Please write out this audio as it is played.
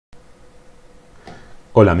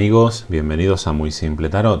Hola amigos, bienvenidos a Muy Simple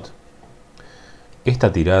Tarot.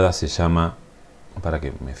 Esta tirada se llama... Para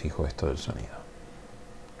que me fijo esto del sonido.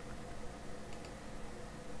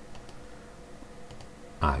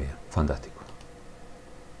 Ah, bien, fantástico.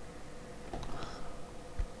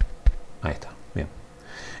 Ahí está, bien.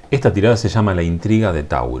 Esta tirada se llama la Intriga de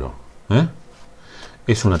Tauro.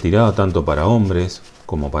 Es una tirada tanto para hombres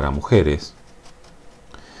como para mujeres.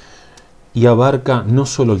 Y abarca no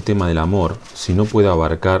solo el tema del amor, sino puede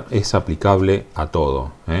abarcar, es aplicable a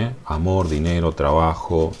todo. Amor, dinero,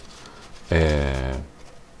 trabajo,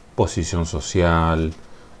 posición social,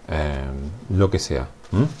 lo que sea.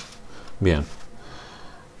 Bien.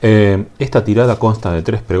 Esta tirada consta de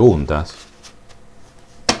 3 preguntas.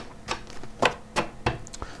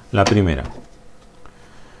 La primera: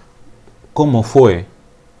 ¿cómo fue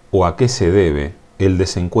o a qué se debe el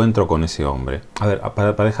desencuentro con ese hombre? A ver,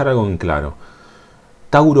 para dejar algo en claro,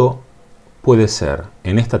 Tauro puede ser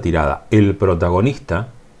en esta tirada el protagonista,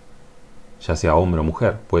 ya sea hombre o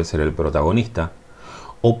mujer, puede ser el protagonista,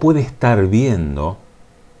 o puede estar viendo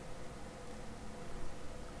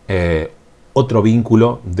otro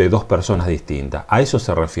vínculo de 2 personas distintas. A eso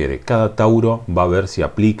se refiere. Cada Tauro va a ver si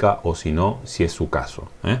aplica o si no, si es su caso.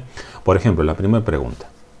 Por ejemplo, la primera pregunta: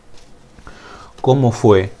 ¿cómo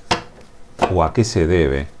fue o a qué se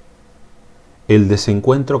debe el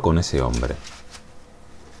desencuentro con ese hombre?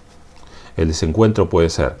 El desencuentro puede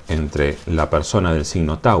ser entre la persona del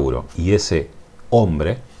signo Tauro y ese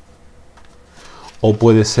hombre, o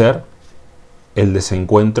puede ser el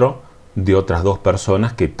desencuentro de otras 2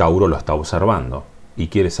 personas que Tauro lo está observando y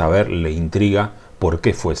quiere saber, le intriga por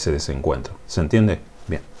qué fue ese desencuentro. ¿Se entiende?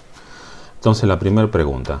 Bien. Entonces la primera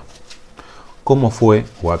pregunta: ¿cómo fue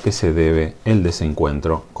o a qué se debe el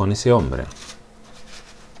desencuentro con ese hombre?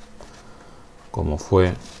 ¿Cómo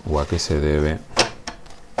fue o a qué se debe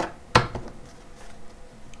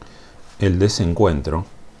el desencuentro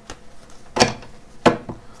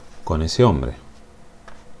con ese hombre?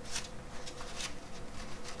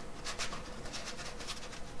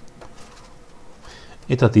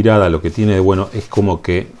 Esta tirada lo que tiene de bueno es como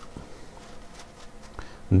que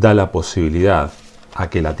da la posibilidad a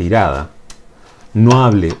que la tirada no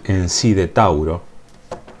hable en sí de Tauro,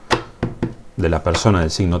 de la persona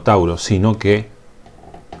del signo Tauro, sino que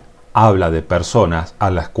habla de personas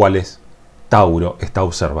a las cuales Tauro está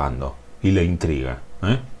observando y le intriga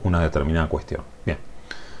una determinada cuestión. Bien.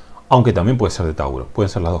 Aunque también puede ser de Tauro, pueden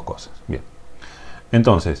ser las 2 cosas. Bien.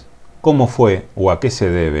 Entonces, ¿cómo fue o a qué se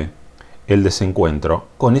debe el desencuentro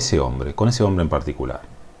con ese hombre en particular?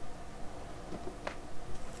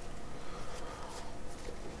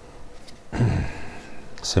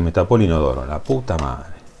 Se me tapó el inodoro, la puta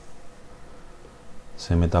madre.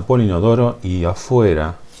 Se me tapó el inodoro y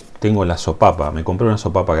afuera tengo la sopapa. Me compré una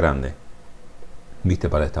sopapa grande, viste,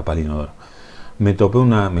 para destapar el inodoro. Me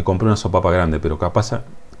compré una sopapa grande, pero capaz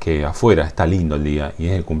que afuera está lindo el día y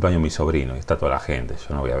es el cumpleaños de mi sobrino y está toda la gente.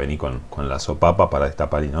 Yo no voy a venir con la sopapa para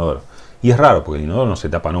destapar el inodoro. Y es raro porque el inodoro no se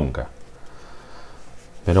tapa nunca.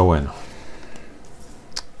 Pero bueno,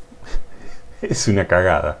 es una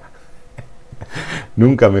cagada.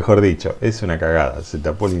 Nunca mejor dicho, es una cagada. Se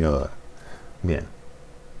tapó el inodoro. Bien.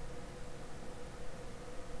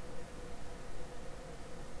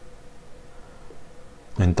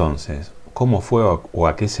 Entonces, ¿cómo fue o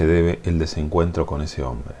a qué se debe el desencuentro con ese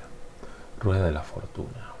hombre? Rueda de la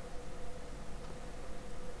fortuna.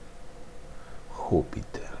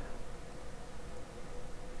 Júpiter.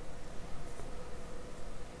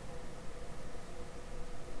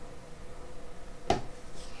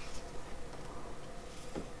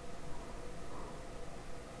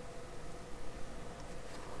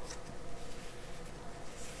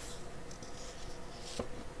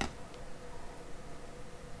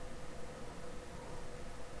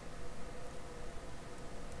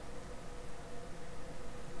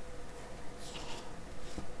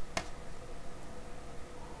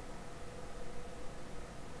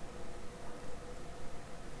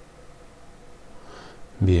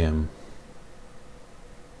 Bien.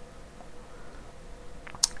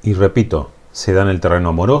 Y repito, se da en el terreno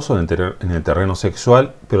amoroso, en el terreno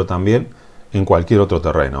sexual, pero también en cualquier otro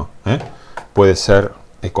terreno. Puede ser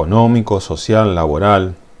económico, social,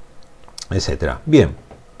 laboral, etc. Bien.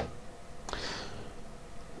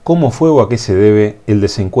 ¿Cómo fue o a qué se debe el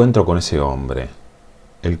desencuentro con ese hombre,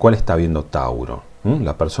 el cual está viendo Tauro?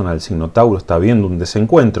 La persona del signo Tauro está viendo un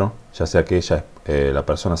desencuentro, ya sea que la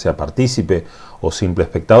persona sea partícipe o simple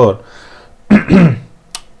espectador.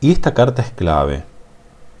 Y esta carta es clave.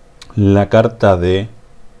 La carta de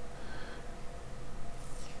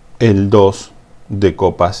el 2 de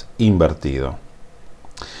copas invertido.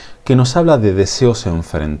 que nos habla de deseos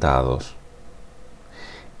enfrentados.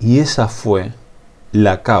 Y esa fue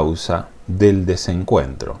la causa del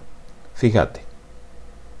desencuentro. Fíjate,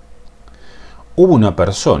 hubo una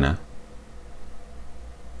persona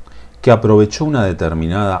que aprovechó una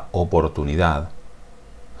determinada oportunidad,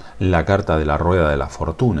 la carta de la rueda de la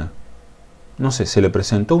fortuna. No sé, se le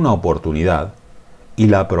presentó una oportunidad y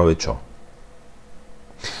la aprovechó.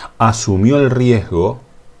 Asumió el riesgo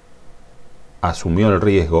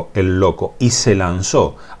el loco y se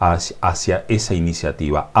lanzó hacia esa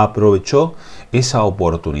iniciativa. Aprovechó esa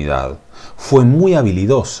oportunidad. Fue muy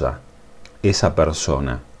habilidosa esa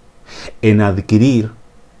persona en adquirir,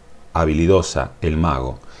 habilidosa el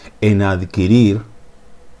mago, en adquirir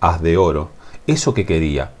haz de oro, eso que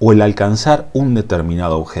quería, o el alcanzar un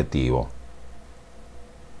determinado objetivo.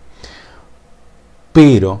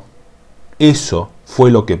 Pero eso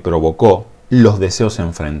fue lo que provocó los deseos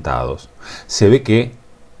enfrentados. Se ve que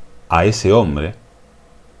a ese hombre,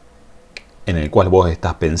 en el cual vos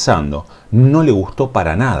estás pensando, no le gustó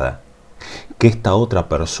para nada que esta otra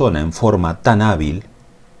persona, en forma tan hábil,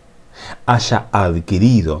 haya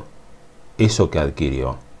adquirido eso que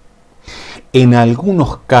adquirió. En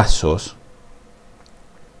algunos casos,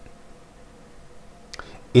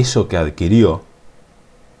 eso que adquirió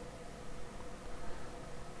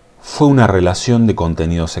fue una relación de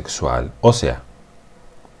contenido sexual. O sea,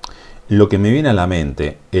 lo que me viene a la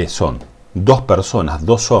mente son dos personas,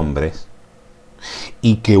 dos hombres,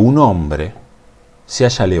 y que un hombre se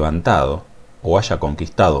haya levantado o haya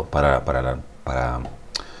conquistado, para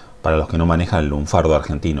los que no manejan el lunfardo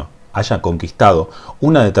argentino, haya conquistado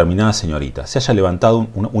una determinada señorita, se haya levantado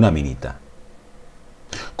una minita,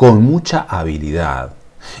 con mucha habilidad.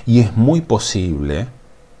 Y es muy posible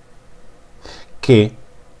que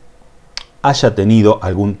haya tenido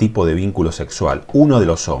algún tipo de vínculo sexual, uno de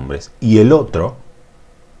los hombres, y el otro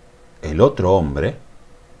hombre,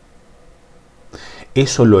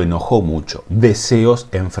 eso lo enojó mucho, deseos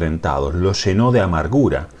enfrentados, lo llenó de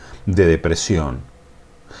amargura, de depresión.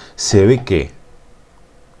 Se ve que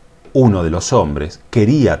uno de los hombres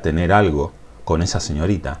quería tener algo con esa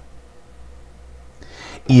señorita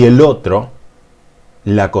y el otro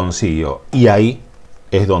la consiguió, y ahí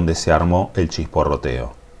es donde se armó el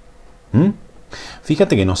chisporroteo.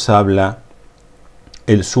 Fíjate que nos habla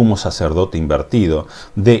el sumo sacerdote invertido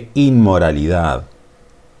de inmoralidad.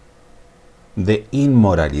 De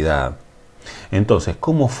inmoralidad. Entonces,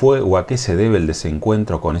 ¿cómo fue o a qué se debe el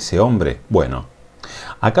desencuentro con ese hombre? Bueno,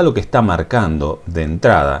 acá lo que está marcando de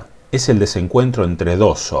entrada es el desencuentro entre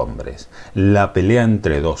dos hombres, la pelea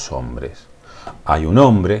entre dos hombres. Hay un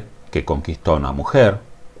hombre que conquistó a una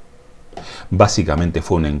mujer, básicamente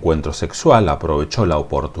fue un encuentro sexual, aprovechó la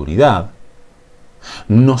oportunidad,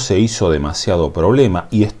 no se hizo demasiado problema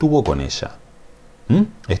y estuvo con ella.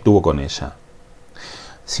 Estuvo con ella.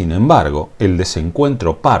 Sin embargo, el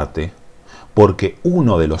desencuentro parte porque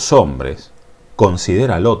uno de los hombres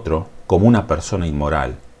considera al otro como una persona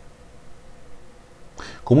inmoral.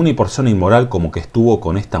 Como una persona inmoral, como que estuvo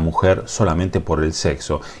con esta mujer solamente por el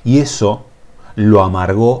sexo. Y eso lo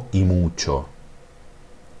amargó y mucho.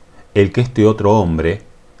 El que este otro hombre,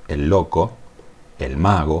 el loco, el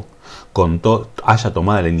mago, haya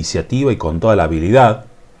tomado la iniciativa y con toda la habilidad,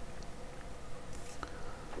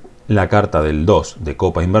 la carta del 2 de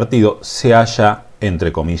copa invertido se haya,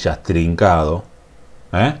 entre comillas, trincado,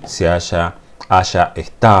 se haya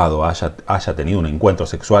tenido un encuentro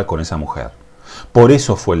sexual con esa mujer. Por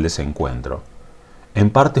eso fue el desencuentro. En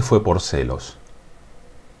parte fue por celos.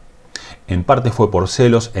 En parte fue por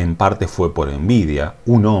celos, en parte fue por envidia.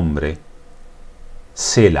 Un hombre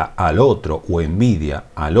cela al otro o envidia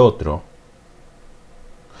al otro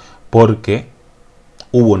porque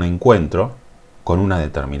hubo un encuentro con una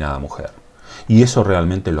determinada mujer. Y eso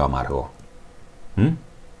realmente lo amargó.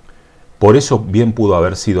 Por eso bien pudo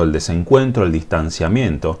haber sido el desencuentro, el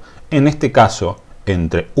distanciamiento, en este caso,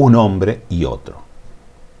 entre un hombre y otro.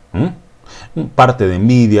 Parte de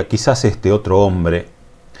envidia, quizás este otro hombre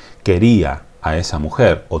quería a esa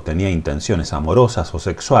mujer o tenía intenciones amorosas o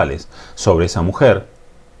sexuales sobre esa mujer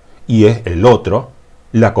y el otro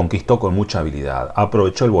la conquistó con mucha habilidad,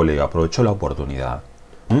 aprovechó el voleo, aprovechó la oportunidad,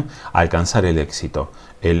 alcanzar el éxito,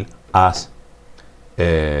 el as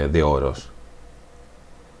de oros.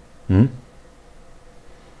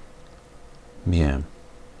 Bien,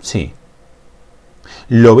 sí.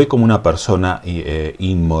 Lo ve como una persona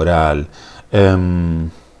inmoral.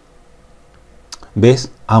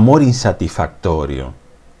 ¿Ves? Amor insatisfactorio.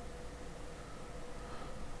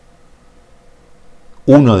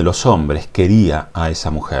 Uno de los hombres quería a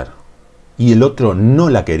esa mujer y el otro no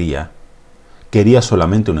la quería. Quería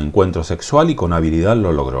solamente un encuentro sexual y con habilidad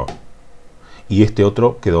lo logró. y este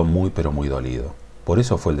otro quedó muy pero muy dolido. Por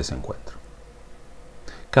eso fue el desencuentro.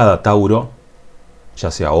 Cada Tauro, ya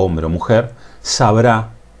sea hombre o mujer,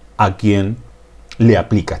 sabrá a quién le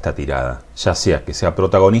aplica esta tirada, ya sea que sea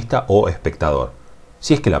protagonista o espectador.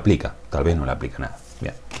 Si es que la aplica, tal vez no la aplica nada.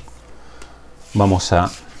 Bien. Vamos a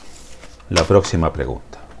la próxima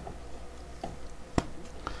pregunta.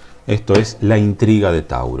 Esto es la intriga de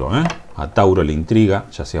Tauro. A Tauro le intriga,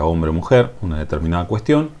 ya sea hombre o mujer, una determinada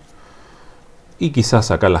cuestión. Y quizás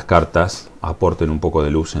acá las cartas aporten un poco de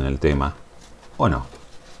luz en el tema, o no.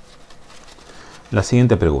 La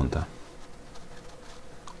siguiente pregunta.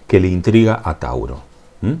 Que le intriga a Tauro,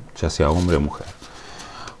 ya sea hombre o mujer.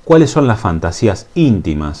 ¿Cuáles son las fantasías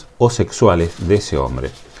íntimas o sexuales de ese hombre?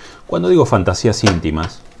 Cuando digo fantasías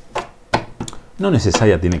íntimas, no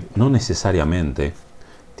necesariamente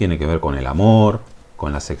tiene que ver con el amor,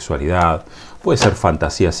 con la sexualidad. Puede ser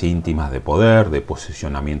fantasías íntimas de poder, de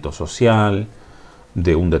posicionamiento social,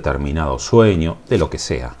 de un determinado sueño, de lo que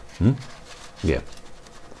sea. Bien.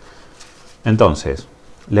 Entonces,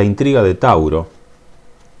 la intriga de Tauro.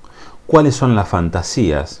 ¿Cuáles son las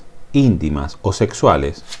fantasías íntimas o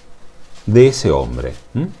sexuales de ese hombre?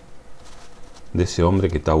 De ese hombre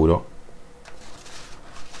que Tauro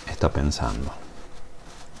está pensando.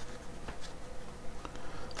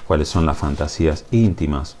 ¿Cuáles son las fantasías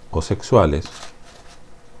íntimas o sexuales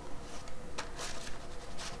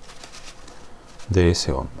de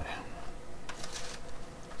ese hombre?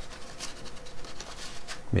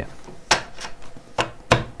 Bien.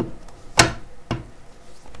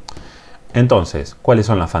 Entonces, ¿cuáles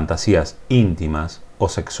son las fantasías íntimas o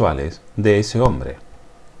sexuales de ese hombre?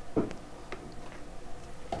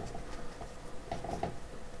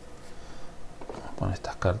 Vamos a poner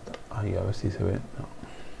estas cartas ahí a ver si se ven. No.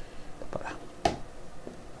 Para.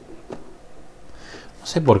 No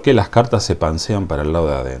sé por qué las cartas se pansean para el lado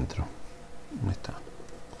de adentro. Ahí está.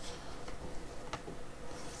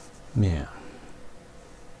 Bien.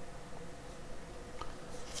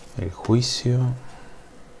 El juicio.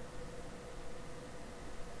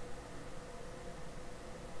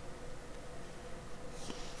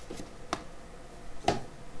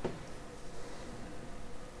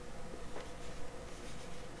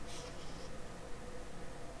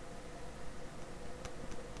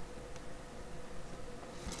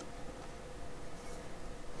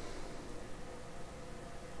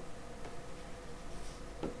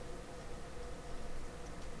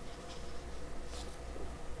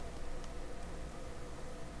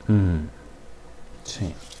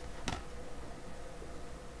 Sí.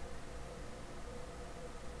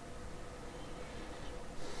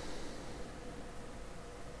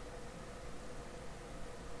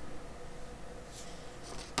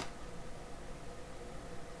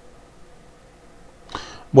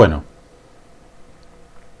 Bueno,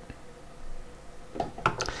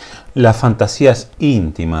 las fantasías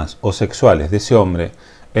íntimas o sexuales de ese hombre,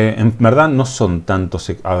 en verdad no son tanto...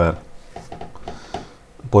 A ver,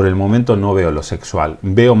 por el momento no veo lo sexual,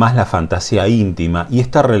 veo más la fantasía íntima y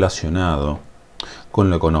está relacionado con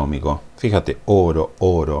lo económico. Fíjate, oro,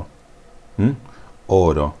 oro,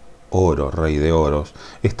 oro, oro, rey de oros.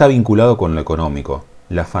 Está vinculado con lo económico,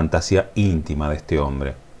 la fantasía íntima de este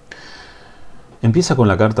hombre. Empieza con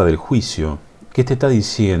la carta del juicio, que te está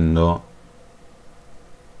diciendo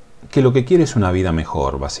que lo que quiere es una vida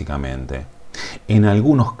mejor, básicamente. En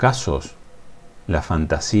algunos casos, la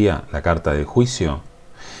fantasía, la carta del juicio,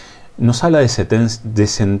 nos habla de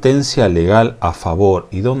sentencia legal a favor.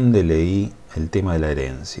 ¿Y dónde leí el tema de la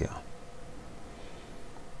herencia?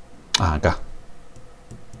 Ah, acá.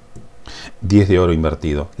 10 de oro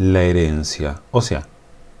invertido. La herencia. O sea,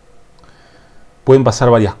 pueden pasar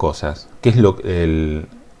varias cosas. ¿Qué es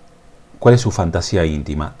 ¿Cuál es su fantasía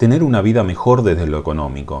íntima? Tener una vida mejor desde lo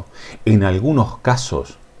económico. En algunos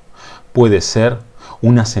casos puede ser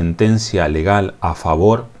una sentencia legal a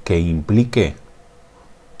favor que implique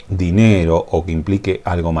dinero o que implique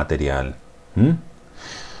algo material.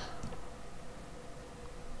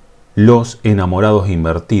 Los enamorados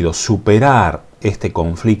invertidos, superar este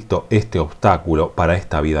conflicto, este obstáculo para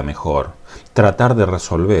esta vida mejor. Tratar de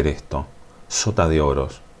resolver esto. Sota de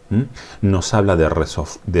oros. Nos habla de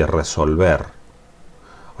resolver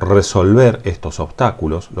estos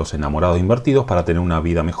obstáculos, los enamorados invertidos, para tener una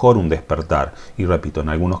vida mejor, un despertar. Y repito, en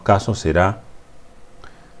algunos casos será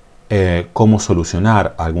cómo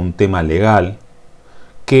solucionar algún tema legal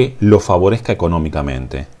que lo favorezca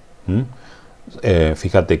económicamente.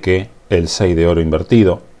 Fíjate que el 6 de oro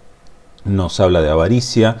invertido nos habla de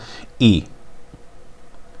avaricia y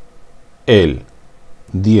el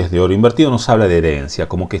 10 de oro invertido nos habla de herencia,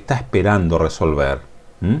 como que está esperando resolver.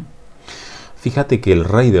 Fíjate que el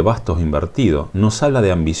rey de bastos invertido nos habla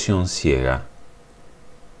de ambición ciega.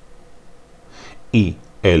 Y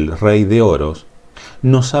el rey de oros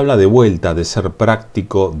nos habla de vuelta, de ser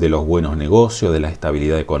práctico, de los buenos negocios, de la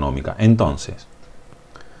estabilidad económica. Entonces,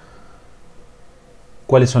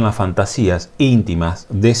 ¿cuáles son las fantasías íntimas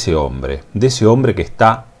de ese hombre? De ese hombre que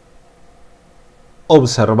está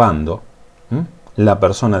observando la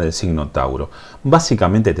persona del signo Tauro.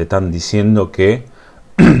 Básicamente te están diciendo que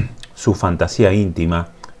su fantasía íntima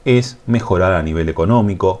es mejorar a nivel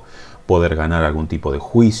económico, poder ganar algún tipo de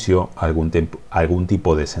juicio, algún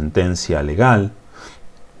tipo de sentencia legal.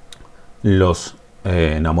 Los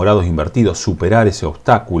enamorados invertidos, superar ese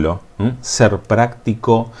obstáculo, ser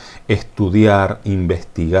práctico, estudiar,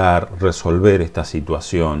 investigar, resolver esta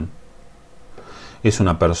situación. Es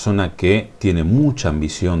una persona que tiene mucha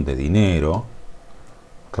ambición de dinero,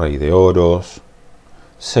 rey de oros,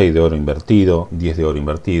 6 de oro invertido, 10 de oro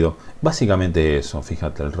invertido. Básicamente eso,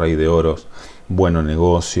 fíjate, el rey de oros, buenos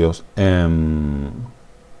negocios.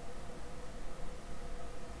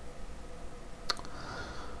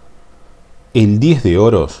 El 10 de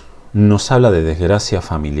oros nos habla de desgracia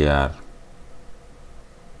familiar.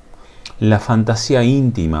 La fantasía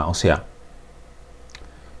íntima, o sea,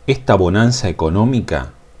 esta bonanza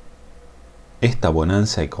económica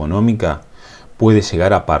puede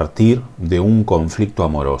llegar a partir de un conflicto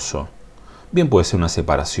amoroso. Bien puede ser una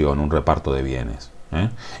separación, un reparto de bienes.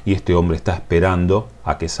 Y este hombre está esperando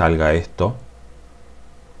a que salga esto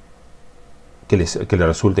que le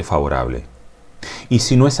resulte favorable. Y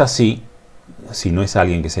si no es así, si no es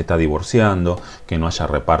alguien que se está divorciando, que no haya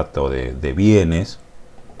reparto de bienes,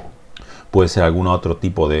 puede ser algún otro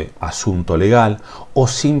tipo de asunto legal, o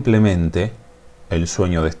simplemente el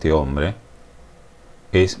sueño de este hombre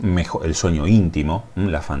es mejor, el sueño íntimo,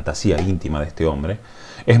 la fantasía íntima de este hombre,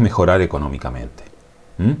 es mejorar económicamente.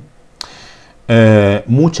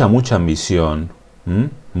 Mucha ambición,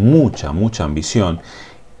 mucha ambición,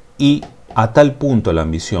 y a tal punto la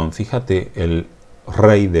ambición, fíjate el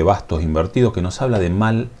rey de bastos invertido que nos habla de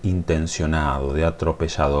malintencionado, de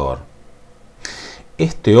atropellador.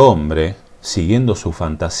 Este hombre, siguiendo su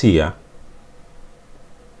fantasía,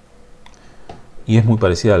 y es muy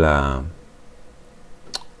parecida a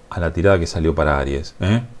la tirada que salió para Aries,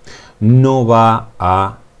 no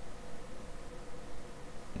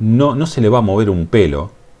se le va a mover un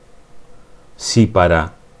pelo si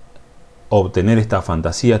para obtener esta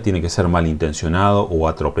fantasía tiene que ser malintencionado o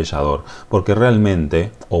atropellador, porque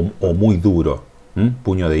realmente, o muy duro,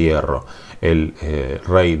 puño de hierro, el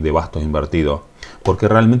rey de bastos invertido, porque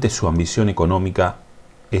realmente su ambición económica,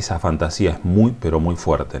 esa fantasía es muy, pero muy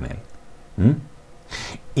fuerte en él.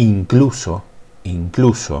 Incluso,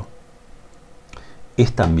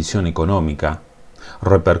 esta ambición económica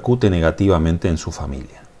repercute negativamente en su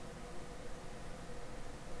familia.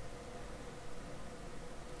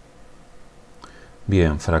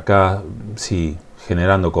 Bien, fracaso, sí,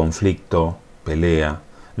 generando conflicto, pelea,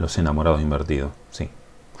 los enamorados invertidos, sí.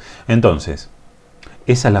 Entonces,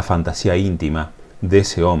 esa es la fantasía íntima de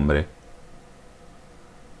ese hombre.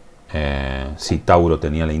 Si Tauro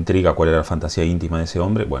tenía la intriga, ¿cuál era la fantasía íntima de ese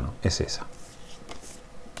hombre? Bueno, es esa.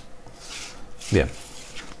 Bien.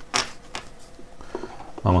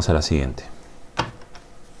 Vamos a la siguiente.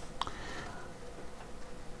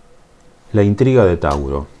 La intriga de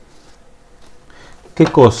Tauro. ¿Qué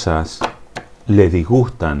cosas le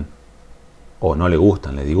disgustan o no le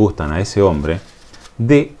gustan, le disgustan a ese hombre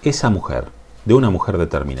de esa mujer, de una mujer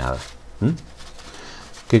determinada?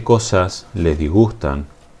 ¿Qué cosas le disgustan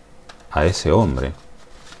a ese hombre,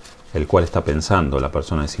 el cual está pensando la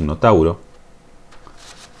persona de signo Tauro,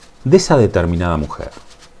 de esa determinada mujer?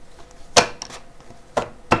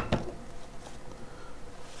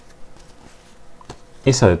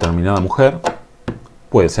 Esa determinada mujer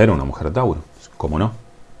puede ser una mujer Tauro, ¿cómo no?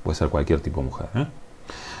 Puede ser cualquier tipo de mujer.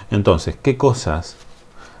 Entonces, ¿qué cosas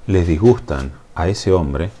les disgustan a ese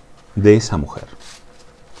hombre de esa mujer?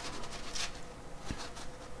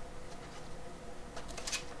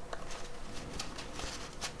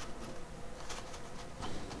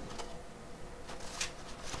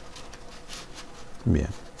 Bien.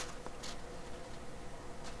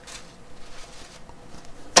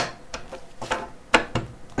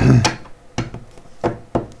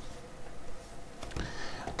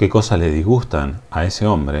 ¿Qué cosas le disgustan a ese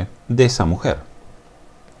hombre de esa mujer?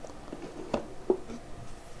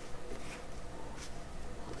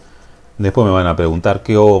 Después me van a preguntar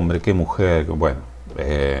qué hombre, qué mujer. Bueno,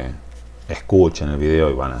 escuchen el video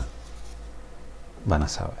y van a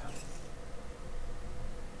saber.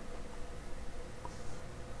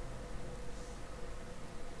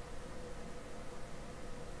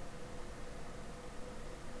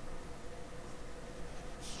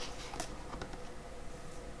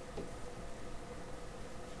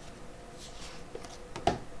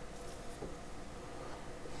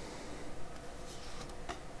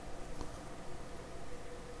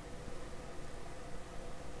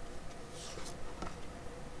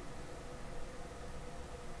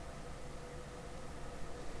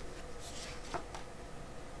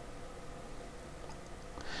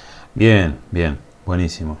 Bien, bien,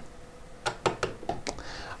 buenísimo.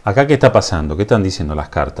 Acá, ¿qué está pasando? ¿Qué están diciendo las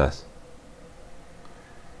cartas?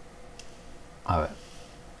 A ver,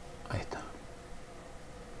 ahí está.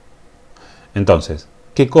 Entonces,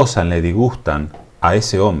 ¿qué cosas le disgustan a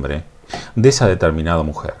ese hombre de esa determinada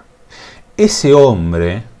mujer? Ese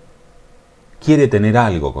hombre quiere tener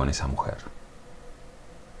algo con esa mujer.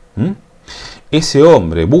 ¿Mm? Ese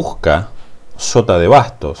hombre busca, sota de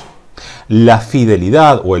bastos, la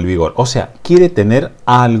fidelidad o el vigor. O sea, quiere tener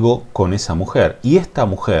algo con esa mujer. Y esta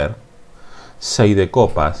mujer, 6 de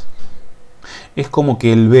copas, es como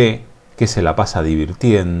que él ve que se la pasa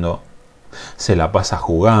divirtiendo, se la pasa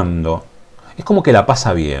jugando. Es como que la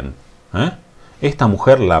pasa bien. Esta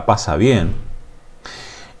mujer la pasa bien.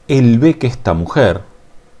 Él ve que esta mujer,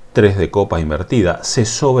 3 de copas invertida, se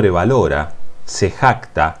sobrevalora, se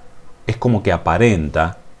jacta, es como que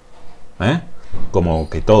aparenta, como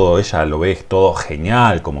que todo ella lo ve, es todo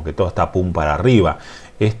genial, como que todo está pum para arriba.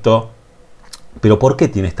 Pero ¿por qué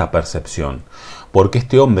tiene esta percepción? Porque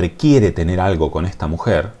este hombre quiere tener algo con esta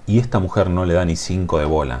mujer y esta mujer no le da ni 5 de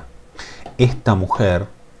bola. Esta mujer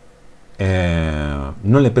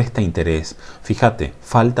no le presta interés. Fíjate,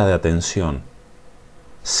 falta de atención.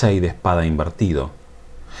 6 de espada invertido.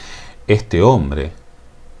 Este hombre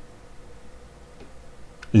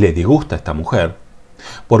le disgusta a esta mujer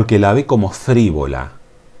porque la ve como frívola.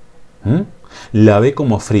 La ve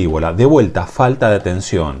como frívola. De vuelta, falta de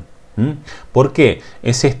atención. ¿Por qué?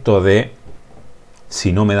 Es esto de,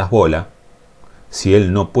 si no me das bola, si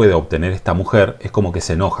él no puede obtener esta mujer, es como que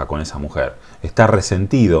se enoja con esa mujer. Está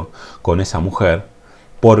resentido con esa mujer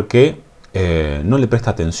porque no le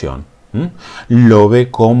presta atención. La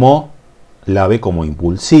ve como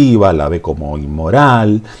impulsiva, la ve como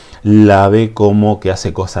inmoral, la ve como que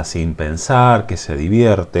hace cosas sin pensar, que se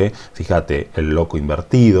divierte. Fíjate, el loco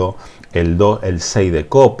invertido, el 6 de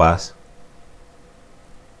copas.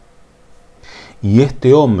 Y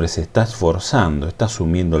este hombre se está esforzando, está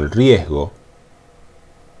asumiendo el riesgo,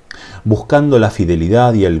 buscando la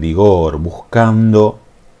fidelidad y el vigor, buscando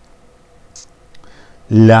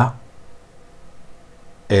la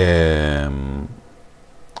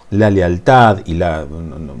lealtad y la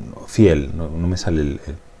fiel, no me sale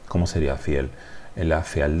 ¿cómo sería fiel? La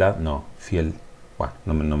fealdad, no, fiel, bueno,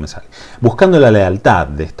 no me sale. Buscando la lealtad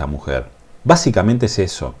de esta mujer. Básicamente es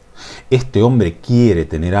eso. Este hombre quiere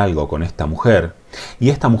tener algo con esta mujer y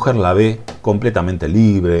esta mujer la ve completamente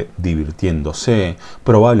libre, divirtiéndose,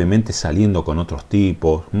 probablemente saliendo con otros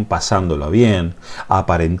tipos, pasándolo bien,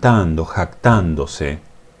 aparentando, jactándose,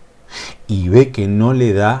 y ve que no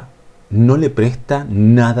le presta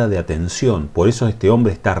nada de atención. Por eso este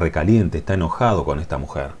hombre está recaliente, está enojado con esta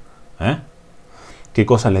mujer. ¿Qué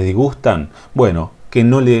cosas le disgustan? Bueno, que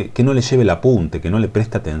no le lleve el apunte, que no le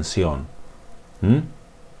preste atención.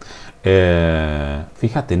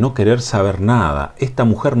 Fíjate, no querer saber nada. Esta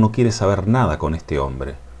mujer no quiere saber nada con este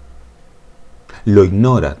hombre. Lo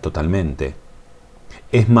ignora totalmente.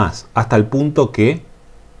 Es más, hasta el punto que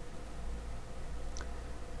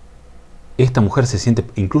esta mujer se siente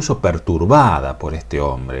incluso perturbada por este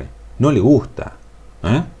hombre. No le gusta.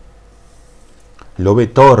 Lo ve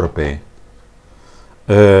torpe.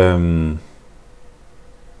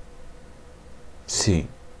 Sí.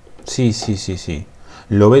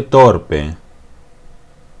 Lo ve torpe.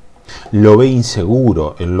 Lo ve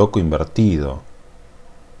inseguro, el loco invertido.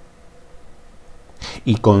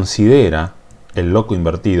 Y considera, el loco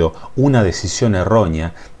invertido, una decisión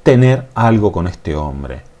errónea tener algo con este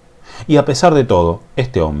hombre. Y a pesar de todo,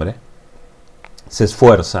 este hombre se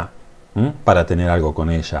esfuerza para tener algo con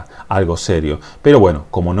ella, algo serio. Pero bueno,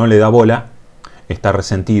 como no le da bola, está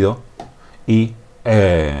resentido y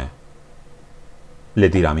le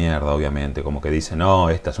tira mierda, obviamente. Como que dice, no,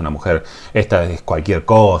 esta es una mujer, esta es cualquier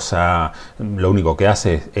cosa, lo único que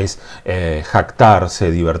hace es jactarse,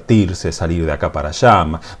 divertirse, salir de acá para allá,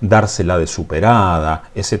 dársela de superada,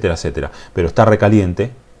 etcétera, etcétera. Pero está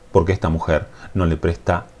recaliente porque esta mujer no le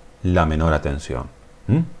presta la menor atención.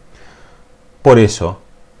 Por eso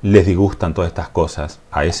les disgustan todas estas cosas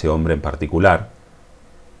a ese hombre en particular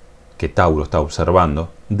que Tauro está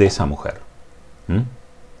observando de esa mujer.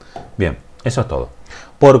 Bien, eso es todo.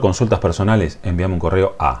 Por consultas personales, envíame un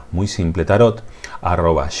correo a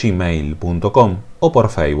muysimpletarot@gmail.com o por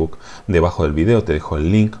Facebook. Debajo del video te dejo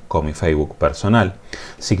el link con mi Facebook personal.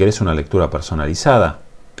 Si querés una lectura personalizada,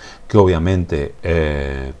 que obviamente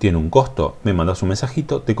tiene un costo, me mandas un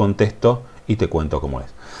mensajito, te contesto y te cuento cómo es.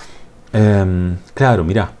 Claro,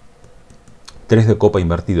 mirá, 3 de copa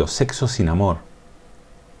invertido, sexo sin amor.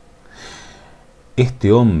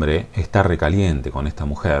 Este hombre está recaliente con esta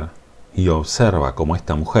mujer y observa cómo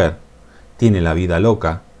esta mujer tiene la vida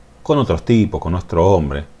loca, con otros tipos, con otro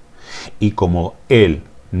hombre, y como él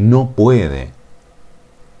no puede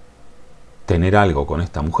tener algo con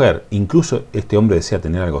esta mujer, incluso este hombre desea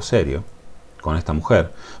tener algo serio con esta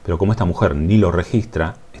mujer, pero como esta mujer ni lo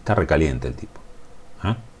registra, está recaliente el tipo.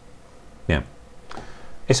 Bien,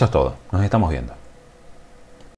 eso es todo, nos estamos viendo.